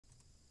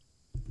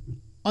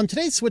On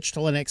today's Switch to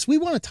Linux, we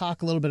want to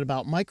talk a little bit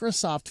about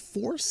Microsoft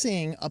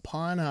forcing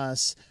upon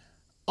us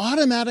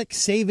automatic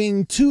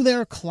saving to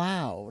their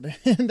cloud.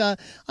 And I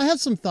have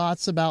some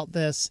thoughts about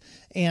this,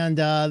 and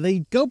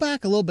they go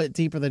back a little bit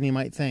deeper than you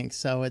might think.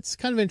 So it's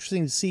kind of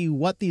interesting to see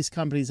what these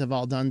companies have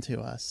all done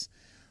to us.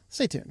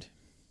 Stay tuned.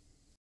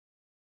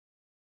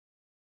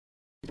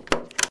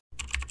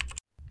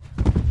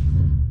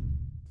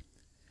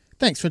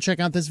 Thanks for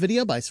checking out this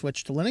video by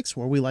Switch to Linux,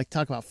 where we like to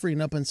talk about free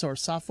and open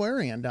source software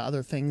and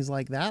other things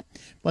like that.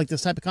 If you like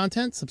this type of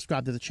content,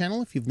 subscribe to the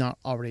channel if you've not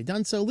already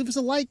done so. Leave us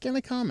a like and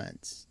a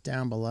comment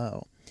down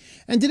below.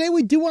 And today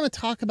we do want to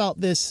talk about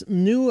this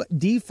new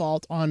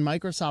default on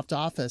Microsoft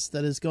Office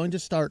that is going to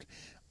start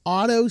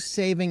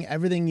auto-saving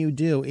everything you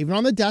do, even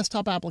on the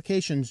desktop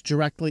applications,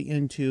 directly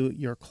into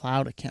your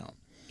cloud account.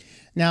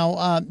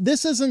 Now,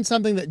 this isn't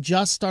something that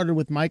just started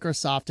with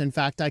Microsoft. In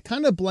fact, I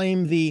kind of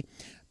blame the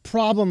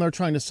problem they're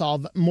trying to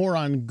solve more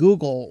on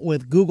Google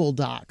with Google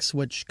Docs,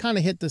 which kind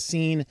of hit the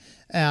scene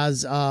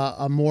as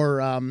a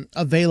more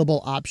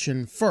available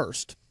option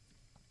first.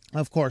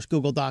 Of course,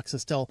 Google Docs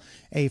is still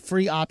a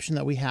free option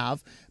that we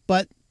have.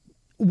 But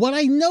what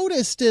I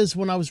noticed is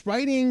when I was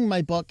writing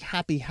my book,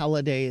 Happy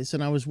Holidays,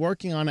 and I was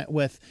working on it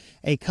with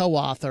a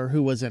co-author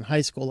who was in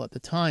high school at the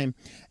time,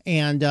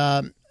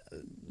 and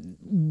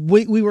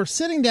we were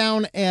sitting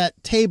down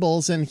at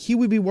tables, and he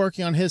would be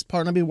working on his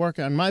part, and I'd be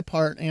working on my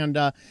part, and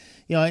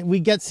you know, he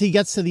gets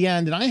to the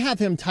end, and I have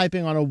him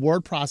typing on a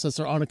word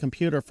processor on a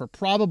computer for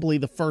probably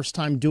the first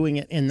time doing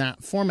it in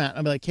that format.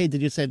 I'd be like, "Hey,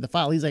 did you save the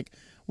file?" He's like,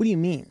 "What do you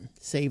mean,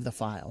 save the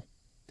file?"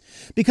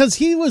 Because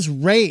he was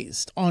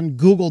raised on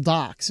Google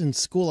Docs and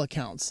school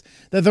accounts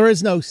that there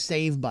is no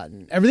save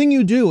button. Everything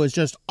you do is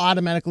just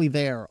automatically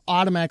there,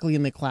 automatically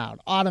in the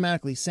cloud,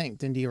 automatically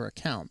synced into your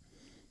account.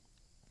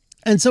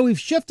 And so we've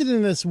shifted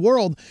in this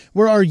world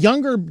where our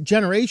younger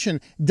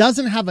generation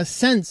doesn't have a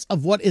sense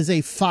of what is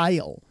a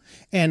file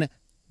and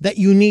that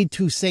you need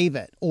to save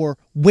it, or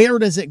where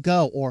does it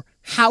go, or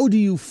how do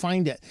you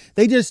find it.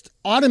 They just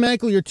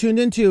automatically are tuned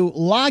into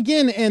log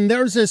in, and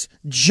there's this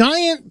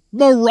giant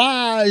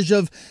mirage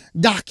of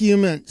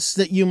documents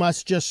that you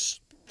must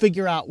just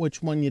figure out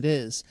which one it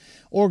is.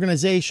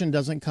 Organization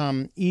doesn't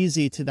come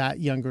easy to that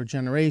younger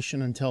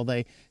generation until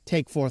they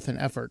take forth an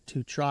effort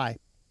to try.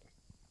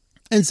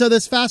 And so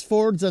this fast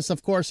forwards us,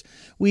 of course,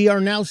 we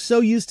are now so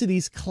used to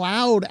these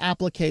cloud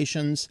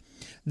applications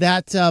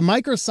that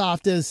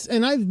Microsoft is,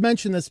 and I've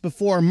mentioned this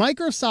before,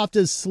 Microsoft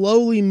is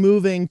slowly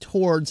moving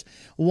towards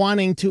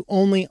wanting to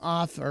only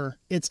offer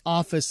its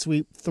Office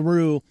suite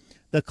through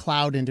the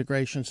cloud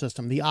integration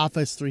system, the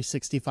Office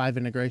 365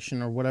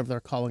 integration, or whatever they're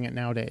calling it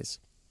nowadays.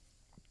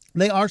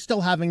 They are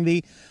still having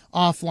the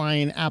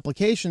offline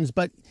applications,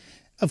 but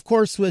of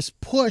course, this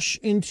push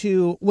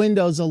into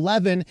Windows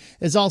 11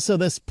 is also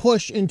this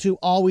push into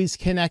always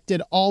connected,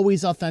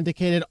 always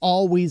authenticated,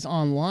 always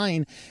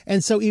online.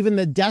 And so even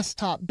the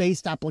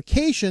desktop-based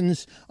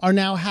applications are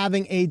now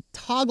having a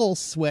toggle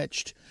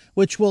switched,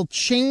 which will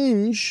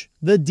change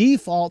the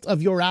default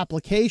of your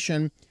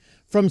application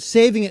from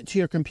saving it to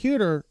your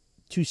computer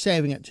to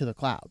saving it to the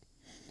cloud.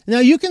 Now,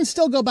 you can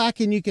still go back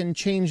and you can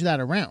change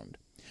that around.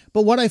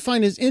 But what I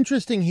find is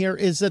interesting here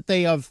is that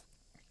they have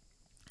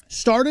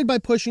started by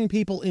pushing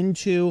people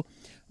into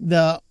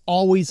the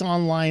always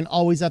online,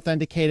 always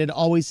authenticated,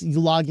 always you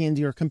log into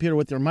your computer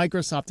with your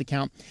Microsoft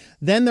account.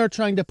 Then they're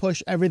trying to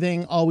push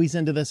everything always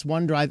into this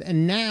OneDrive.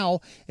 And now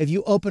if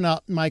you open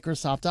up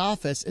Microsoft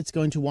Office, it's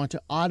going to want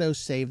to auto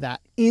save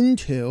that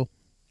into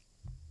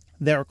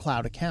their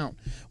cloud account,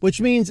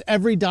 which means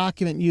every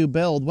document you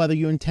build, whether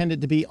you intend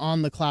it to be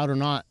on the cloud or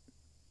not,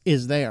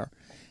 is there.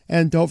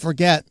 And don't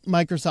forget,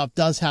 Microsoft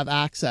does have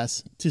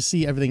access to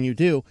see everything you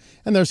do.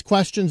 And there's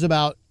questions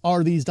about,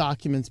 are these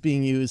documents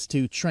being used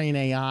to train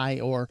AI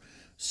or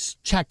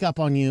check up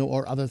on you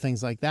or other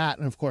things like that?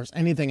 And of course,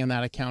 anything in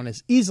that account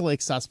is easily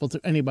accessible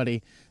to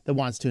anybody that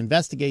wants to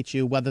investigate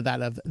you, whether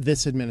that of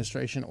this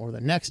administration or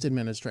the next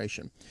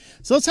administration.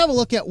 So let's have a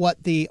look at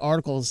what the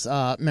articles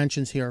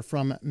mentions here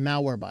from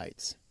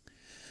Malwarebytes.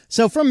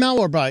 So from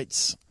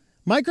Malwarebytes,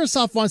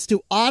 Microsoft wants to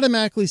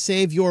automatically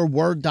save your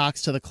Word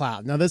docs to the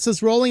cloud. Now, this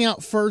is rolling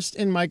out first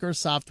in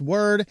Microsoft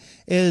Word,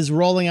 is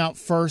rolling out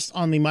first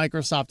on the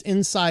Microsoft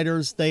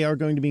Insiders. They are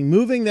going to be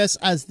moving this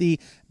as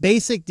the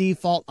basic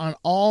default on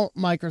all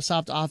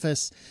Microsoft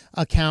Office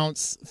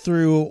accounts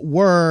through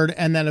Word,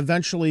 and then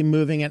eventually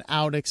moving it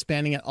out,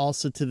 expanding it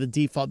also to the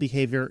default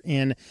behavior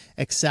in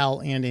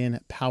Excel and in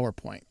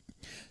PowerPoint.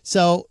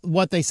 So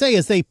what they say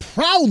is they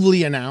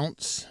proudly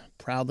announce,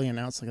 look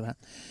at that,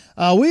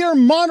 we are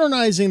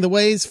modernizing the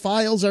ways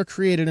files are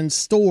created and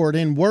stored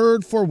in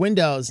Word for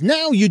Windows.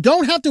 Now you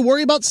don't have to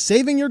worry about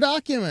saving your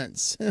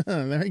documents.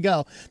 There you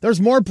go. There's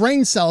more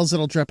brain cells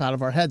that'll drip out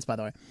of our heads, by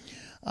the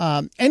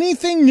way.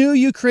 Anything new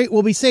you create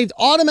will be saved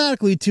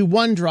automatically to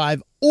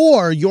OneDrive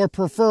or your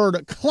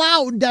preferred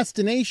cloud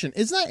destination.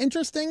 Isn't that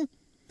interesting?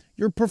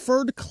 Your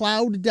preferred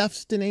cloud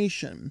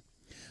destination.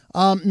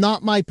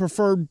 Not my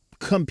preferred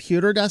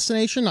computer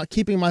destination, not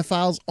keeping my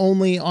files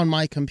only on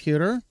my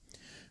computer.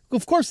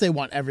 Of course they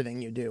want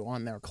everything you do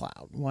on their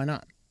cloud. Why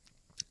not?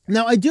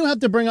 Now, I do have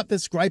to bring up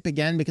this gripe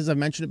again because I've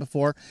mentioned it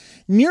before.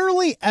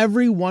 Nearly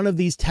every one of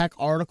these tech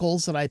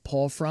articles that I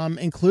pull from,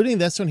 including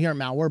this one here at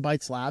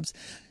Malwarebytes Labs,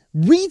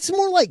 reads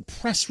more like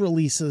press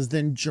releases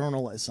than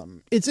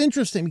journalism. It's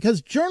interesting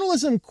because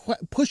journalism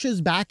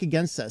pushes back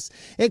against this.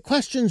 It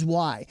questions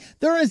why.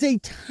 There is a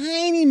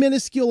tiny,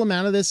 minuscule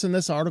amount of this in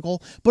this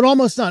article, but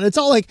almost none. It's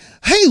all like,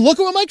 hey, look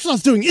at what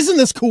Microsoft's doing. Isn't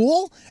this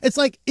cool? It's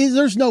like,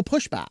 there's no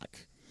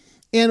pushback.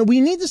 And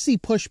we need to see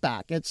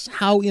pushback. It's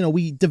how,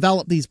 we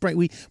develop these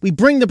we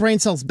bring the brain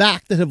cells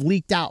back that have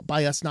leaked out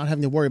by us not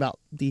having to worry about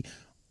the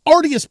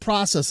arduous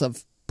process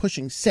of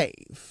pushing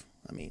save.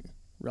 I mean,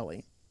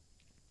 really.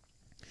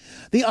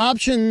 The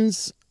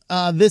options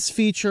this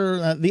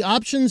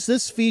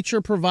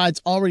feature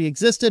provides already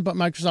existed, but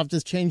Microsoft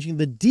is changing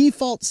the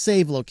default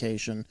save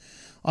location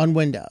on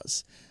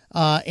Windows.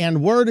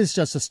 And Word is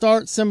just a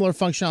start. Similar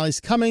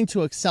functionalities coming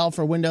to Excel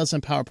for Windows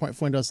and PowerPoint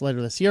for Windows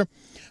later this year.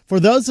 For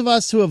those of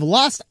us who have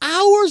lost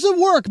hours of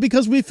work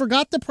because we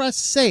forgot to press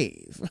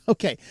save.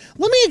 Okay,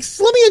 let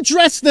me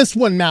address this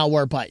one,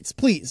 Malwarebytes.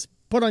 Please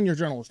put on your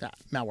journalist hat,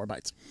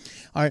 Malwarebytes.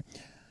 All right.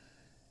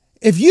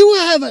 If you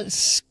have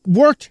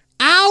worked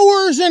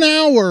hours and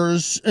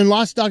hours and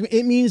lost a document,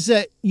 it means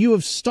that you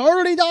have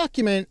started a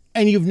document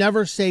and you've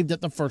never saved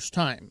it the first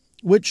time,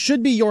 which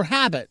should be your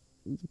habit,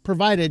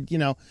 provided,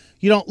 you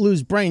don't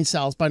lose brain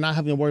cells by not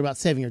having to worry about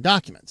saving your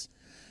documents.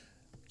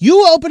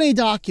 You open a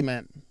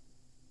document,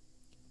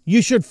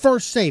 you should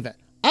first save it.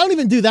 I don't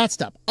even do that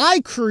step.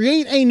 I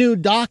create a new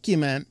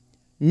document,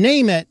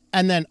 name it,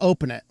 and then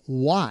open it.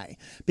 Why?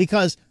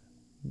 Because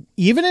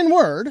even in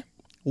Word,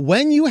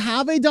 when you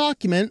have a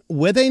document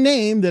with a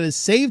name that is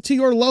saved to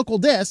your local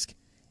disk,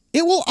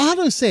 it will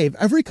autosave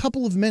every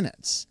couple of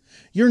minutes.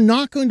 You're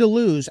not going to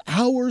lose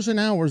hours and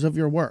hours of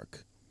your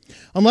work.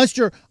 Unless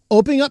you're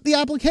opening up the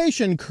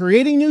application,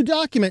 creating a new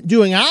document,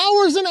 doing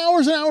hours and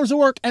hours and hours of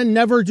work, and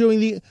never doing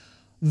the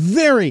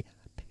very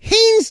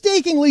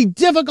painstakingly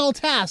difficult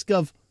task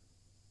of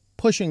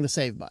pushing the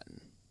save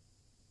button.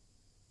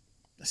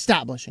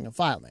 Establishing a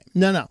file name.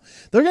 No.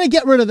 They're going to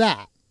get rid of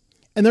that.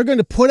 And they're going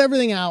to put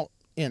everything out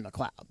in the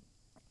cloud.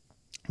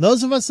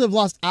 Those of us who have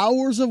lost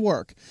hours of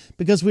work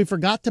because we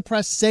forgot to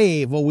press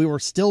save while we were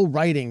still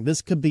writing,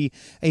 this could be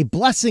a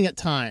blessing at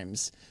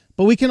times.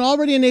 But we can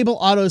already enable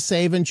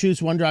autosave and choose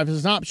OneDrive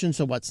as an option,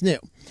 so what's new?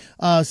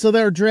 So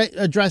they're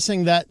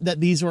addressing that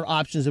these were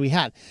options that we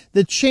had.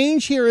 The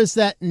change here is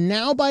that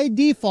now by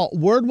default,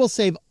 Word will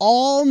save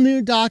all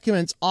new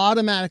documents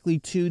automatically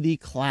to the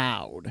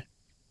cloud,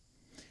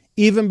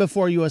 even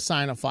before you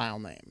assign a file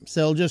name.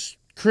 So it'll just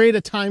create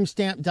a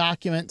timestamp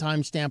document,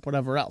 timestamp,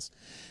 whatever else.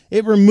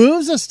 It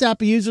removes a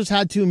step users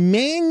had to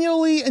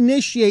manually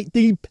initiate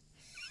the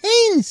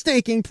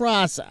painstaking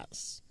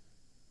process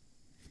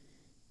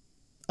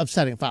of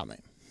setting a file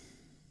name.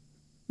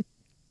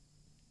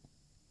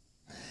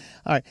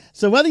 All right,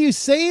 so whether you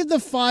save the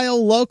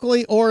file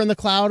locally or in the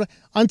cloud,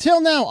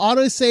 until now,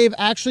 autosave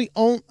actually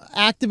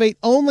activate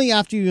only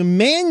after you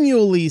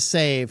manually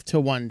save to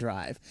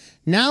OneDrive.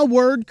 Now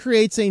Word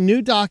creates a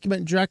new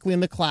document directly in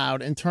the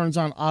cloud and turns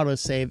on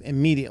autosave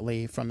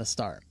immediately from the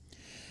start.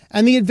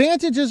 And the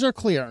advantages are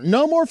clear.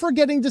 No more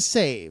forgetting to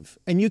save,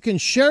 and you can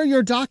share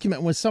your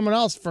document with someone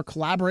else for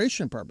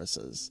collaboration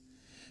purposes.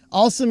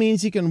 Also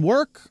means you can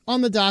work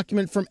on the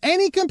document from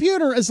any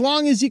computer as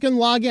long as you can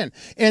log in.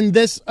 And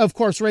this, of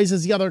course,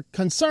 raises the other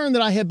concern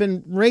that I've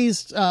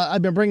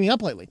been bringing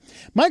up lately.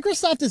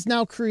 Microsoft is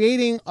now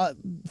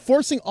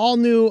forcing all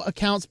new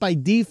accounts by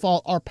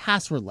default are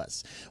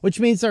passwordless, which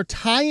means they're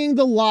tying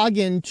the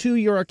login to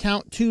your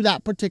account to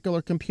that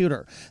particular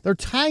computer. They're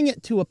tying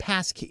it to a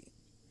passkey.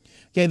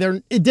 Okay,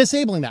 they're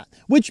disabling that,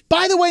 which,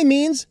 by the way,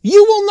 means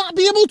you will not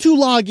be able to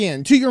log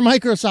in to your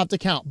Microsoft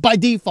account by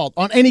default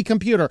on any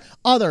computer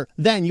other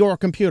than your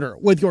computer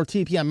with your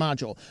TPM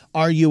module.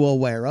 Are you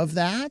aware of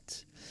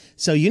that?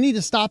 So you need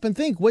to stop and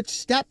think, which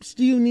steps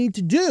do you need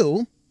to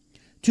do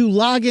to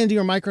log into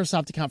your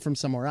Microsoft account from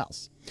somewhere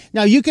else?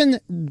 Now, you can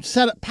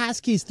set up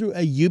passkeys through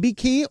a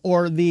YubiKey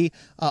or the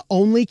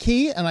only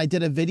key, and I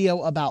did a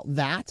video about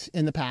that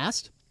in the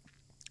past.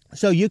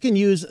 So you can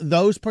use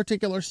those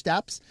particular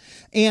steps.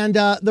 And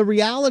the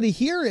reality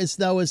here is,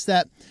 though, is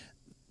that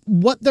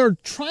what they're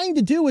trying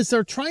to do is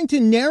they're trying to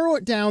narrow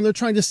it down. They're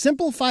trying to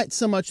simplify it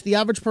so much the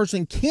average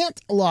person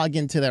can't log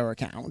into their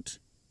account.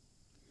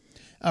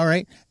 All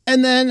right.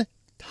 And then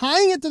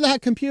tying it to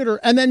that computer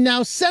and then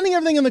now sending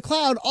everything in the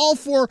cloud, all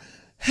for,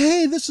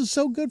 hey, this is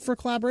so good for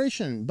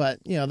collaboration. But,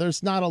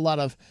 there's not a lot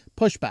of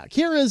pushback.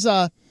 Here is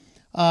a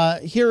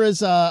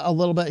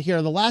little bit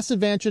here. The last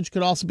advantage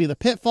could also be the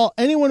pitfall.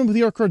 Anyone with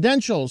your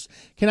credentials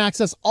can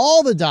access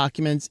all the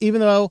documents, even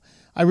though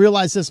I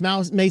realize this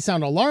may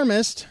sound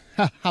alarmist.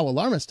 How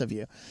alarmist of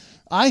you.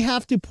 I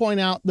have to point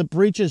out that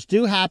breaches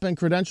do happen.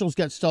 Credentials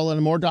get stolen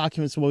and more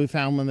documents will be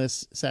found when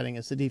this setting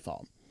is the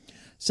default.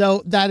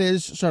 So that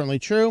is certainly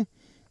true.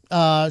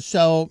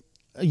 So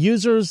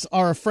users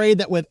are afraid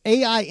that with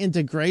AI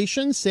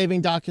integration,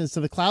 saving documents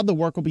to the cloud, the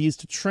work will be used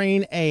to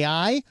train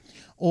AI.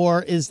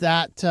 Or is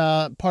that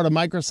part of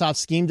Microsoft's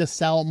scheme to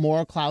sell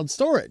more cloud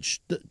storage?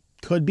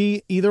 could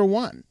be either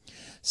one.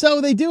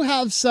 So they do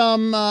have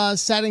some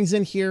settings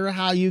in here,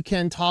 how you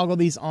can toggle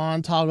these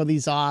on, toggle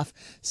these off,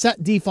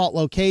 set default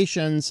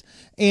locations.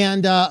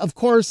 And of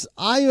course,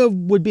 I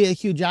would be a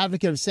huge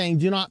advocate of saying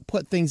do not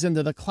put things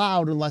into the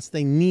cloud unless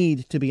they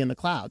need to be in the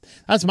cloud.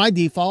 That's my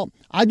default.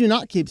 I do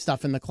not keep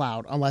stuff in the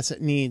cloud unless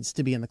it needs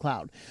to be in the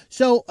cloud.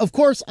 So of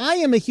course, I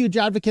am a huge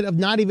advocate of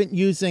not even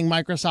using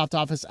Microsoft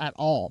Office at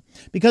all,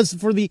 because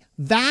for the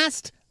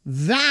vast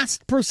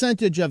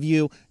percentage of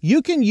you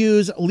can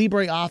use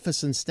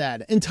LiberOffice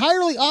instead,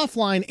 entirely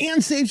offline,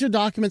 and saves your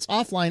documents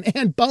offline.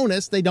 And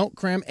bonus, they don't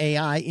cram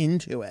AI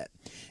into it.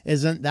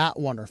 Isn't that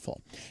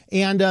wonderful?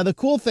 And the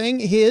cool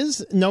thing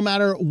is, no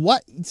matter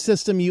what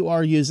system you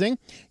are using,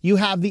 you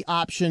have the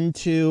option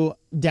to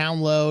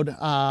download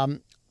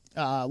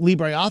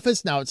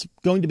LiberOffice. Now it's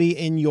going to be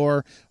in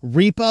your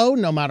repo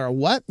no matter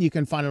what. You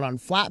can find it on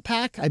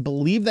Flatpak. I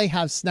believe they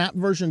have snap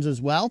versions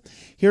as well.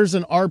 Here's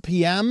an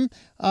RPM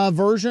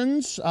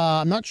versions.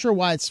 I'm not sure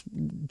why it's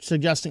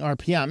suggesting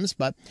RPMs,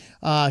 but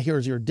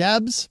here's your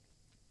Debs.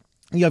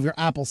 You have your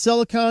Apple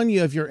Silicon,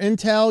 you have your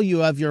Intel, you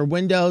have your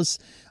Windows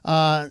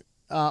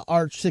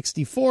Arch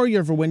 64, you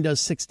have a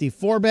Windows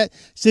 64-bit.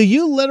 So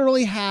you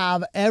literally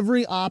have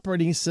every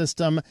operating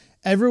system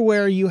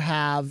everywhere you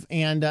have.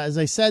 And as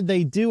I said,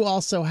 they do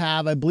also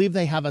have, I believe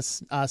they have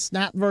a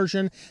snap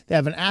version. They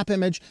have an app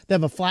image. They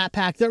have a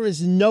Flatpak. There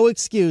is no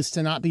excuse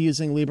to not be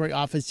using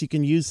LiberOffice. You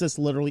can use this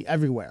literally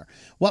everywhere.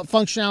 What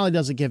functionality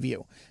does it give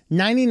you?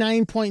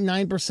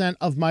 99.9%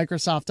 of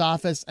Microsoft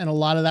Office, and a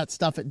lot of that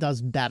stuff it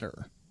does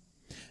better.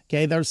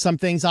 Okay, there's some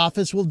things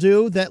Office will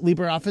do that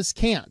LiberOffice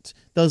can't.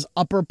 Those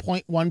upper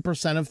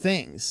 0.1% of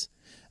things.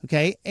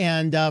 Okay,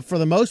 and for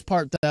the most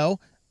part, though,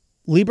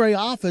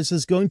 LiberOffice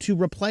is going to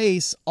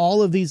replace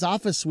all of these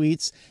Office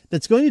suites.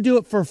 That's going to do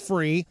it for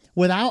free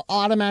without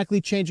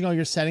automatically changing all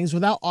your settings,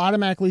 without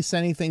automatically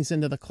sending things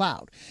into the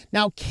cloud.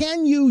 Now,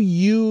 can you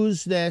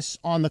use this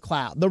on the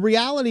cloud? The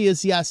reality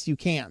is, yes, you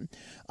can.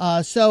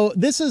 So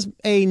this is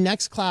a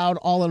NextCloud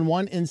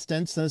all-in-one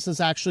instance. This is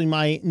actually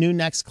my new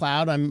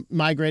NextCloud. I'm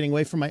migrating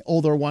away from my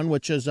older one,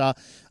 which is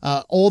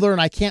older,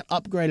 and I can't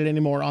upgrade it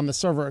anymore on the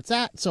server it's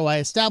at. So I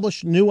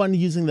established a new one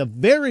using the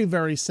very,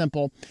 very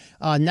simple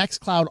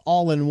NextCloud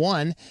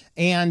all-in-one.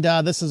 And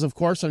this is, of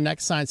course, our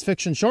next science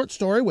fiction short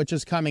story, which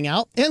is coming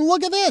out. And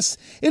look at this.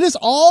 It is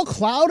all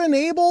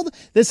cloud-enabled.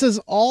 This is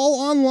all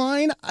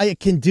online. I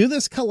can do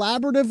this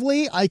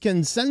collaboratively. I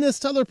can send this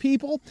to other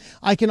people.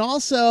 I can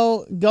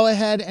also go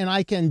ahead and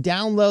I can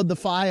download the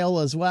file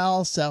as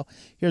well. So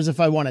here's if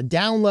I want to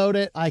download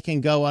it, I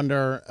can go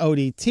under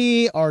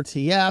ODT,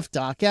 RTF,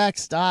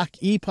 DocX, Doc,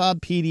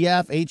 EPUB,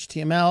 PDF,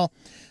 HTML,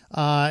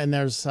 and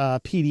there's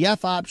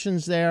PDF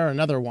options there,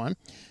 another one.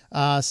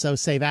 So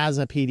save as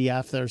a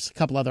PDF. There's a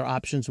couple other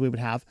options we would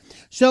have.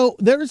 So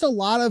there's a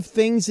lot of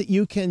things that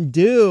you can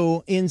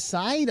do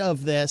inside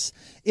of this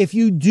if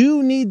you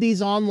do need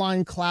these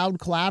online cloud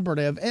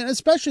collaborative, and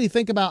especially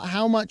think about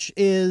how much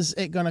is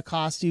it going to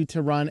cost you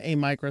to run a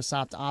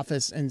Microsoft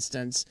Office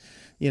instance.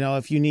 You know,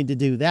 if you need to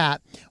do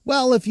that.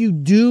 Well, if you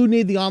do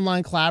need the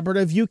online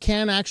collaborative, you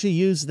can actually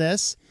use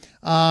this.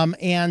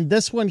 And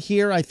this one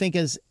here, I think,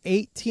 is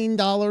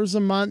 $18 a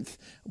month,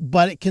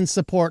 but it can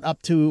support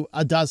up to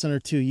a dozen or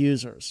two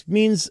users.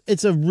 Means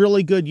it's a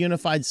really good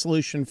unified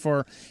solution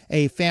for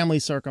a family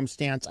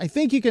circumstance. I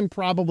think you can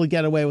probably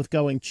get away with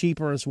going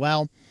cheaper as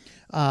well.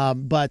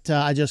 But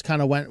I just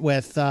kind of went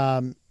with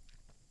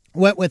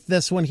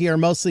this one here,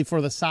 mostly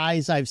for the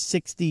size. I have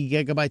 60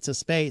 gigabytes of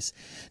space.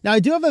 Now,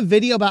 I do have a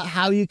video about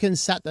how you can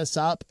set this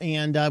up,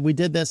 and we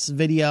did this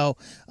video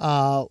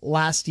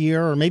last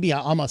year, or maybe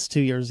almost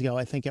 2 years ago,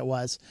 I think it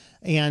was.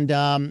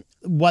 And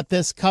what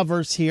this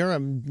covers here, a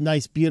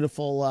nice,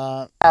 beautiful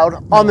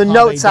on the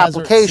notes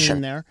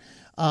application there.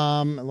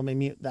 Let me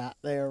mute that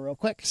there real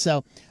quick.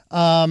 So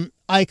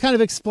I kind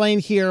of explain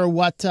here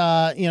what,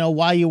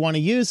 why you want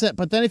to use it.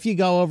 But then if you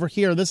go over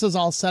here, this is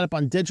all set up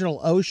on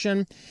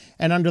DigitalOcean,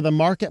 and under the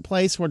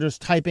marketplace, we're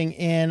just typing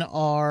in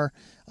our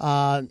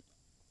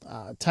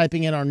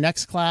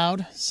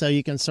NextCloud. So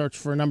you can search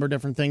for a number of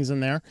different things in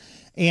there.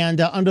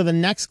 And under the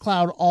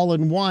NextCloud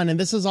all-in-one, and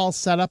this is all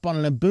set up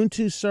on an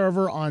Ubuntu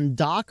server on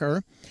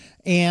Docker.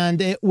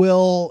 And it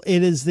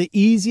is the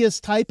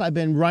easiest type. I've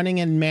been running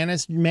and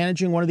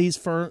managing one of these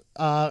for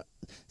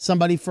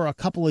somebody for a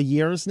couple of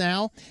years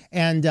now,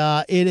 and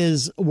it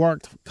has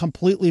worked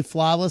completely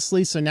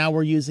flawlessly. So now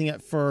we're using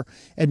it for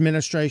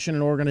administration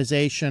and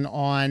organization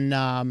on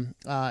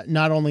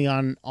not only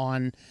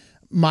on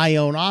my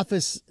own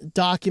Office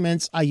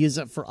documents. I use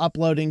it for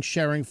uploading,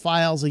 sharing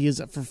files. I use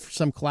it for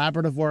some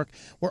collaborative work.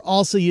 We're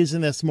also using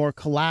this more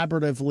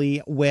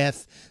collaboratively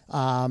with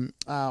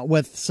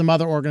some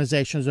other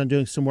organizations I'm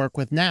doing some work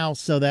with now,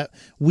 so that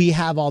we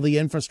have all the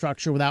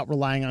infrastructure without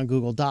relying on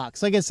Google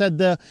Docs. Like I said,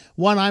 the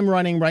one I'm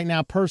running right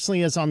now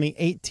personally is on the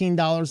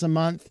 $18 a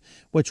month,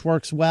 which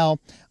works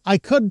well. I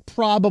could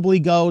probably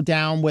go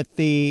down with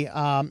the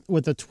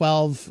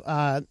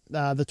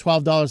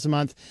 $12 a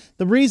month.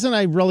 The reason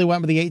I really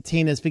went with the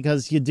 18 is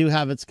because you do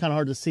have, it's kind of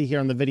hard to see here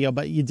in the video,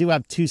 but you do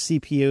have 2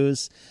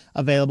 CPUs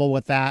available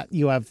with that.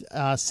 You have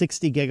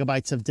 60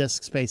 gigabytes of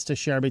disk space to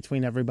share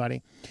between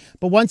everybody.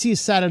 But once you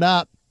set it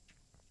up,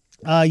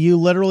 you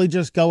literally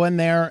just go in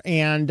there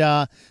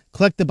and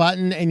click the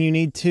button, and you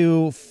need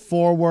to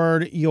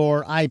forward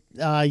your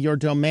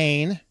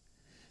domain. I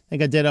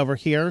think I did over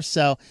here.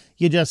 So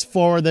you just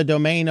forward the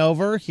domain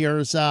over.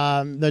 Here's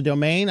the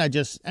domain. I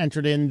just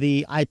entered in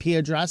the IP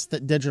address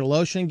that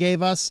DigitalOcean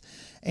gave us.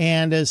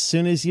 And as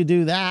soon as you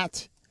do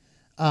that,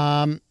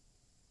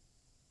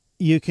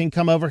 you can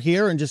come over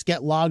here and just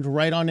get logged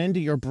right on into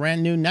your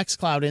brand new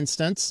NextCloud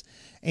instance.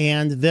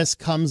 And this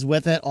comes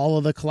with it, all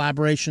of the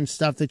collaboration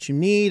stuff that you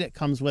need. It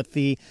comes with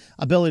the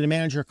ability to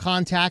manage your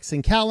contacts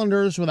and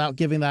calendars without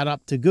giving that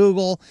up to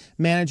Google,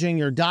 managing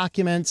your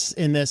documents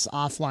in this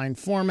offline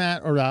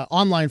format, or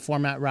online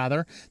format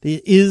rather.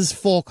 It is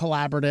full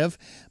collaborative,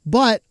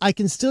 but I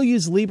can still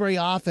use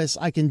LibreOffice.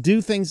 I can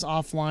do things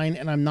offline,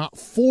 and I'm not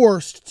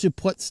forced to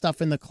put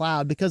stuff in the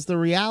cloud, because the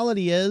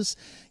reality is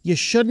you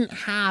shouldn't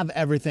have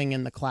everything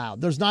in the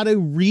cloud. There's not a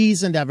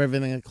reason to have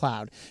everything in the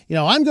cloud. You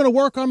know, I'm going to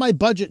work on my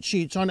budget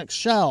sheets on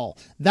Excel.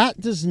 That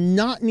does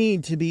not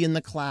need to be in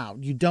the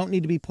cloud. You don't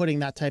need to be putting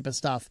that type of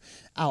stuff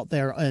out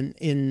there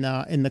in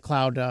the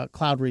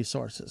cloud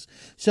resources.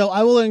 So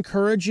I will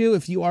encourage you,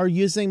 if you are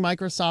using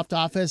Microsoft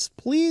Office,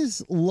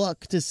 please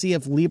look to see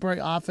if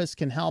LibreOffice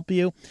can help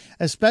you,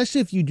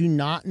 especially if you do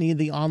not need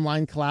the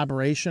online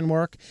collaboration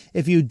work.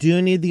 If you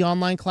do need the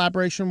online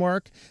collaboration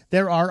work,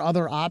 there are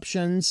other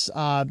options.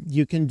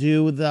 You can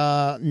do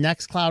the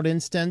NextCloud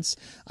instance.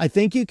 I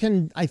think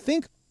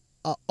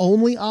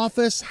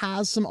OnlyOffice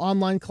has some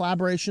online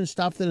collaboration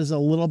stuff that is a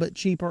little bit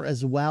cheaper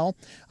as well.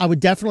 I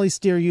would definitely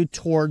steer you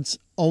towards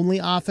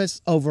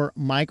OnlyOffice over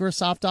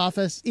Microsoft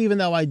Office, even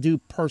though I do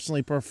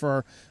personally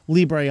prefer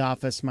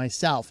LibreOffice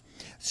myself.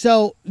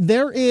 So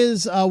there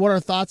is what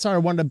our thoughts are. I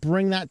wanted to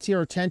bring that to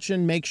your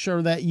attention. Make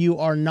sure that you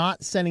are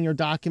not sending your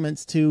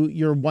documents to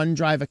your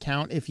OneDrive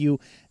account if you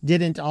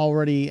didn't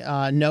already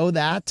know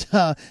that.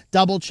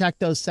 Double check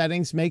those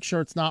settings. Make sure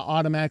it's not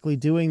automatically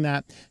doing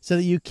that, so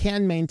that you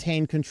can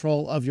maintain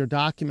control of your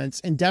documents.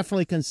 And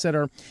definitely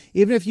consider,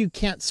 even if you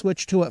can't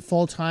switch to it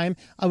full time,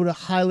 I would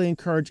highly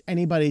encourage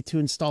anybody to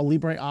install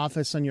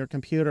LibreOffice on your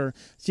computer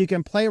so you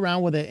can play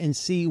around with it and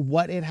see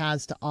what it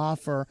has to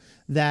offer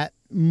that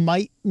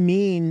might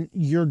mean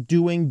you're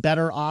doing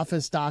better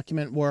Office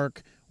document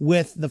work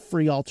with the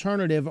free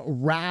alternative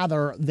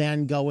rather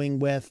than going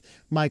with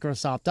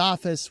Microsoft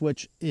Office,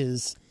 which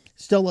is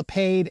still a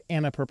paid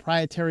and a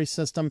proprietary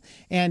system.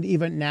 And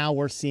even now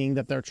we're seeing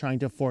that they're trying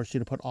to force you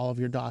to put all of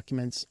your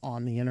documents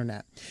on the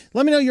internet.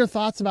 Let me know your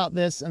thoughts about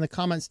this in the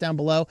comments down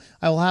below.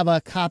 I will have a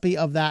copy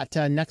of that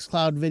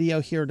NextCloud video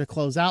here to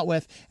close out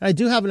with. And I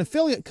do have an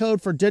affiliate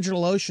code for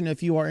DigitalOcean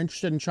if you are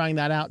interested in trying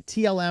that out,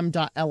 tlm.li/DOH.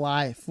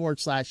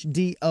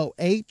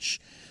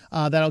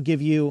 That'll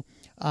give you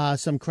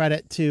some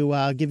credit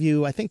to give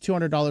you, I think,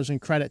 $200 in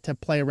credit to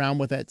play around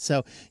with it.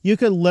 So you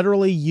could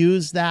literally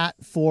use that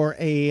for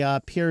a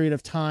period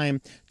of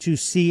time to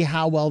see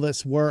how well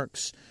this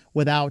works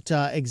without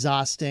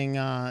exhausting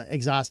a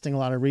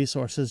lot of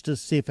resources,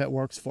 just to see if it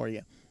works for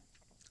you.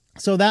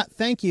 So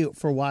thank you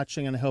for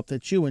watching, and I hope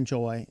that you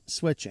enjoy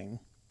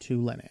switching to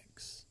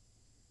Linux.